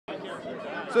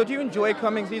So do you enjoy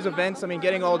coming to these events? I mean,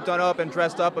 getting all done up and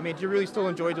dressed up. I mean, do you really still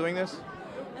enjoy doing this?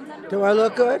 Do I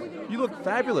look good? You look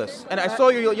fabulous. And I saw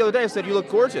you the other day. I said you look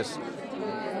gorgeous.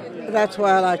 That's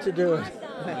why I like to do it.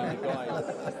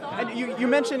 And you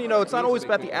mentioned, it's not always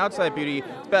about the outside beauty,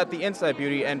 it's about the inside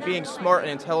beauty and being smart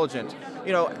and intelligent.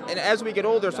 And as we get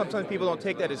older, sometimes people don't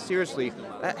take that as seriously.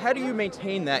 How do you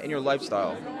maintain that in your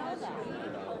lifestyle?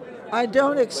 I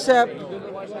don't accept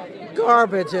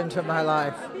garbage into my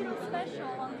life.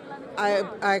 I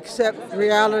accept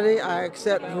reality, I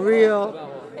accept real,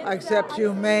 I accept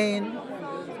humane,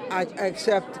 I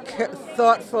accept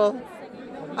thoughtful.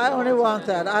 I only want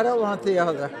that. I don't want the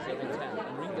other.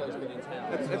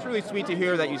 It's really sweet to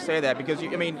hear that you say that because you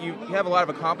have a lot of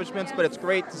accomplishments, but it's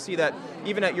great to see that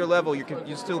even at your level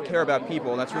you still care about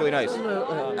people, and that's really nice.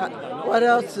 What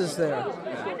else is there?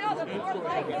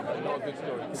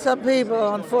 Some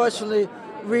people, unfortunately,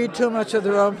 read too much of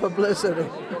their own publicity.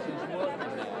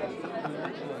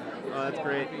 Oh, that's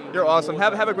great. You're awesome.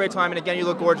 Have a great time, and again, you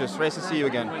look gorgeous. Nice to see you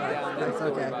again. That's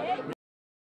okay.